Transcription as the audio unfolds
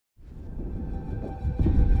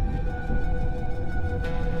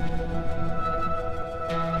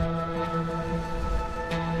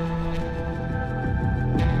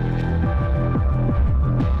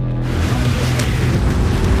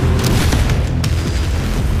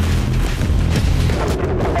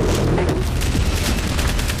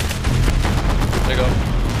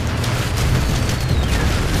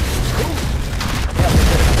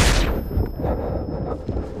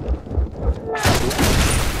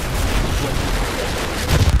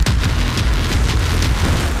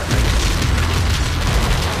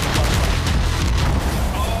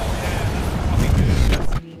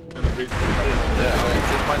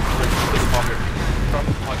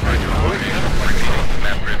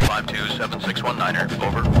liner.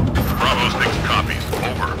 Over. Bravo 6 copies.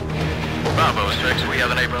 Over. Bravo 6, we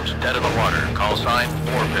have an Abrams dead in the water. Call sign,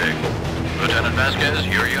 War Pig. Lieutenant Vasquez,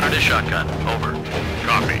 your unit is shotgun. Over.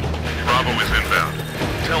 Copy. Bravo is inbound.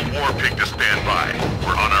 Tell War Pig to stand by.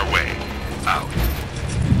 We're on our way. Out.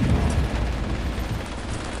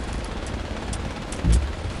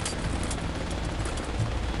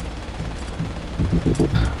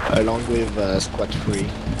 Along with Squad 3.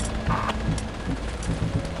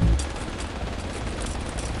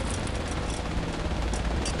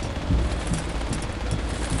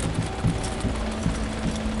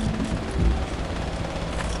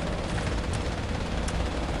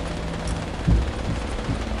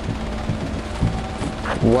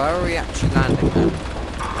 Where are we actually landing then?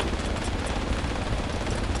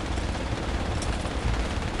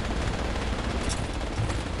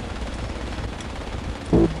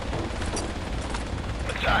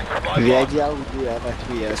 The idea would be that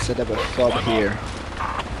we set up a fob here.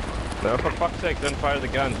 No, for fuck's sake, don't fire the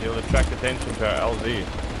guns. You'll attract attention to our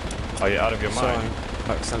LZ. Are you out of your mind?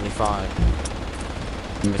 Like 75.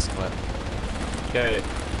 Misclick. Okay,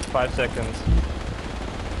 5 seconds.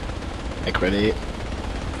 Make ready.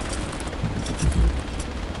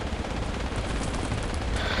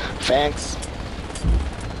 Thanks.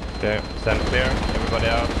 Okay, stand clear. Everybody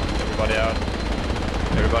out. Everybody out.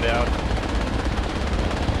 Everybody out.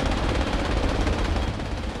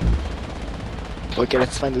 Okay,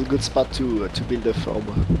 let's find a good spot to build a fob.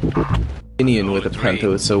 Indian with a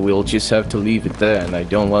Panto, so we'll just have to leave it there, and I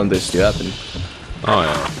don't want this to happen. Oh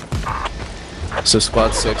yeah. So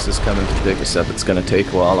Squad 6 is coming to pick us up. It's gonna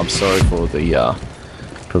take a while. I'm sorry for the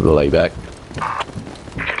layback.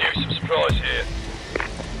 Can use some supplies here.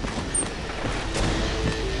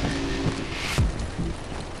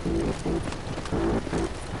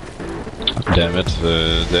 Damn it,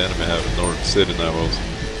 the enemy have North City now also.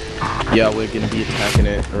 Yeah, we're gonna be attacking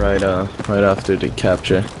it right after the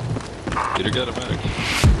capture. Did you get a medic?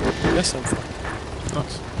 Yes, I'm fine.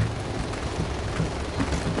 Nice.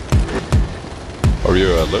 Are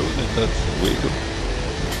you alone in that vehicle?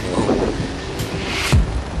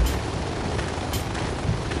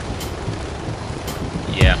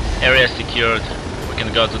 Yeah, area secured. We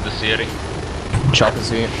can go to the city. Chopper's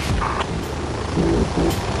here.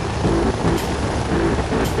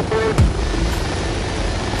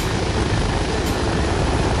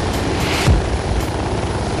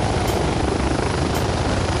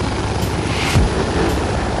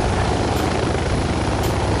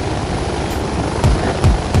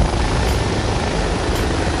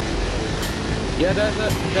 Yeah,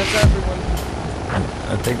 that's everyone.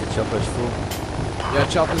 I think the chopper's full. Yeah,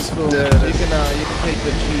 chopper's full. You can take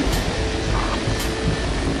the jeep.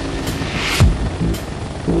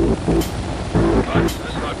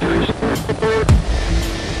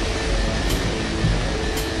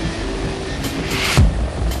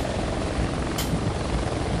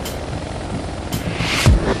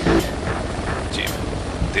 Jeep.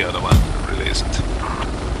 The other one, release it.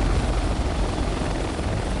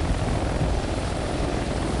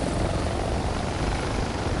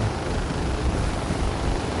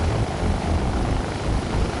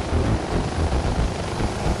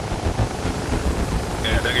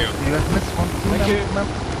 Thank you.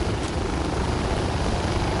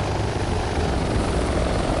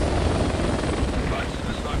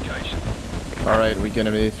 Alright, we're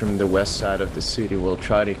gonna move from the west side of the city. We'll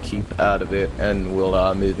try to keep out of it, and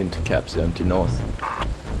we'll move into Cap Zone to north.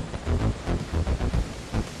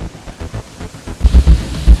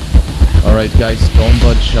 Alright guys, don't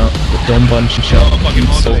bunch up. Don't bunch up. Keep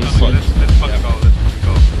spacing. Let's fucking go.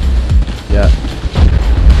 Yeah.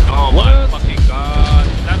 Oh my fucking god.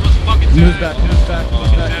 That was fucking Move back, move back,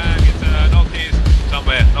 move back. Dang, it's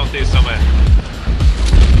northeast somewhere.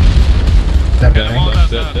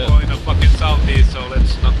 Dead. Going to fucking southeast, so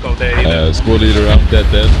let's not go there either. Squad leader out, dead.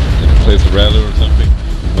 Can you place a rally or something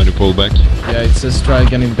when you pull back? Yeah, it says try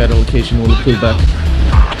again in better location. We'll pull back.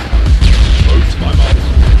 Both my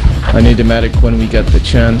mouth. I need a medic when we get the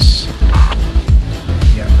chance.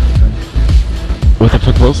 What the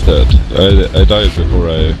fuck was that? I died before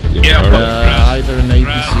I even heard it. Either an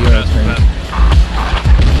APC or a tank.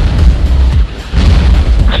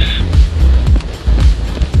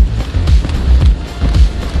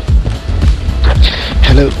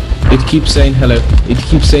 Hello. It keeps saying hello. It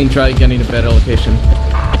keeps saying try again in a better location.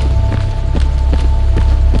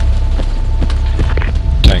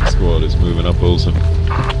 Tank squad is moving up also.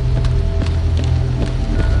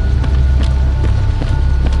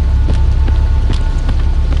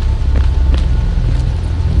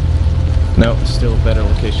 No, still a better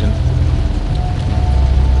location.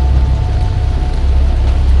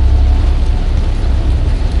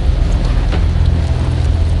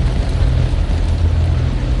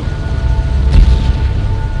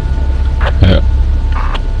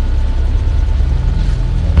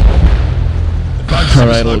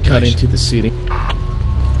 Alright, we'll cut into the city.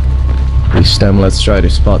 This time let's try to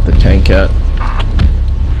spot the tank out.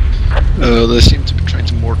 They seem to be trying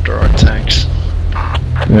to mortar our tanks.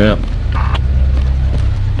 Yeah.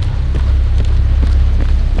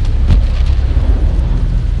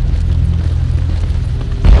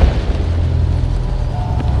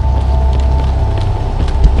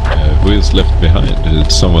 Who is left behind?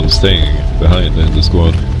 Is someone staying behind in the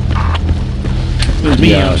squad?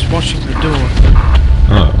 Me, I was watching the door.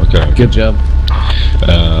 Oh, okay. Good job.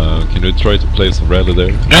 Can you try to place a rally there?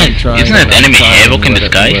 Isn't that enemy havoc in the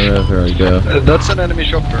sky? Wherever I go. That's an enemy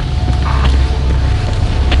chopper.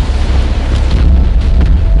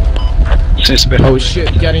 Oh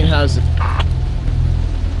shit, get in house.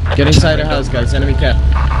 Get inside the house, guys. Enemy cap.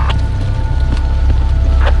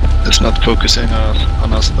 It's not focusing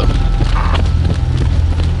on us though.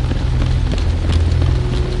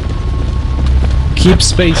 Keep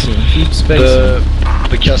spacing, keep spacing.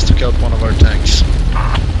 The cast took out one of our tanks.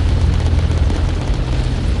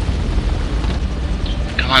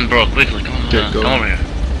 Come on, bro, quickly, come on, Okay, go. come over here.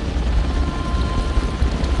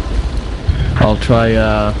 I'll try,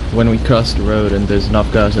 when we cross the road and there's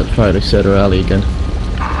enough guys, I'll try to set a rally again.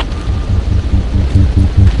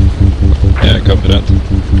 Yeah, copy that.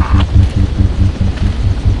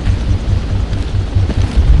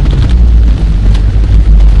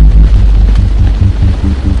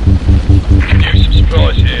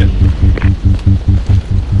 Supplies here.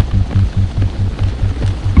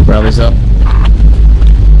 Rally's up.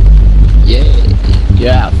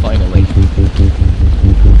 Yeah, finally.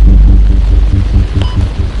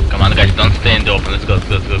 Come on, guys, don't stay in the open. Let's go,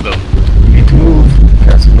 go. We need to move.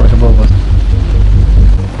 Cats are right above us.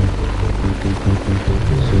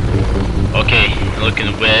 Okay,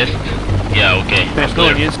 looking west. Yeah, okay. Let's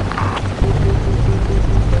Clear.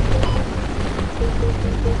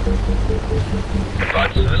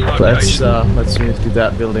 Let's move to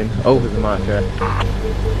that building. Over the marker. Move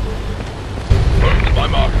to my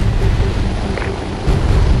mark.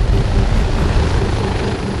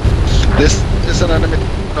 This is an enemy.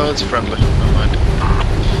 No, it's friendly. Never mind.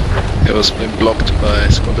 It was being blocked by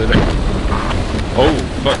squad leader. Oh,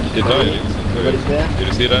 fuck, he died. What is there? Did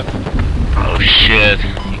you see that? Oh shit,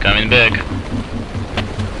 he coming back.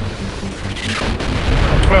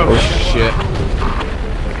 Oh shit.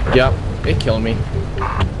 Yep, it killed me.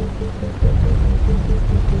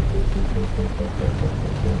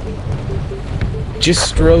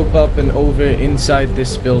 Just strobe up and over inside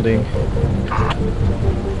this building.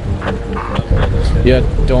 Yeah,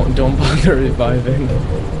 don't bother reviving.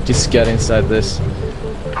 Just get inside this.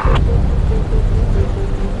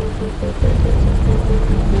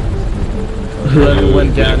 Whoever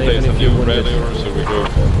went down, even if you rally or so we go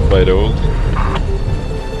by the old.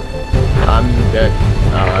 I'm dead.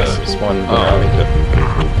 I spawned.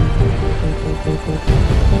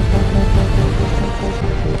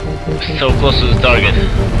 So close to the target.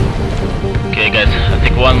 Okay, guys, I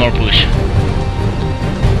think one more push.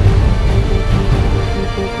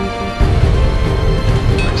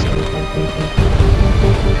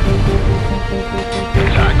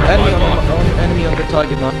 Enemy on the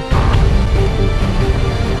target now.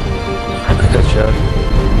 Good shot.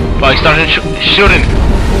 Fuck, started shooting.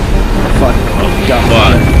 Fuck.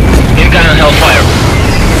 Fuck. Ingun and hellfire.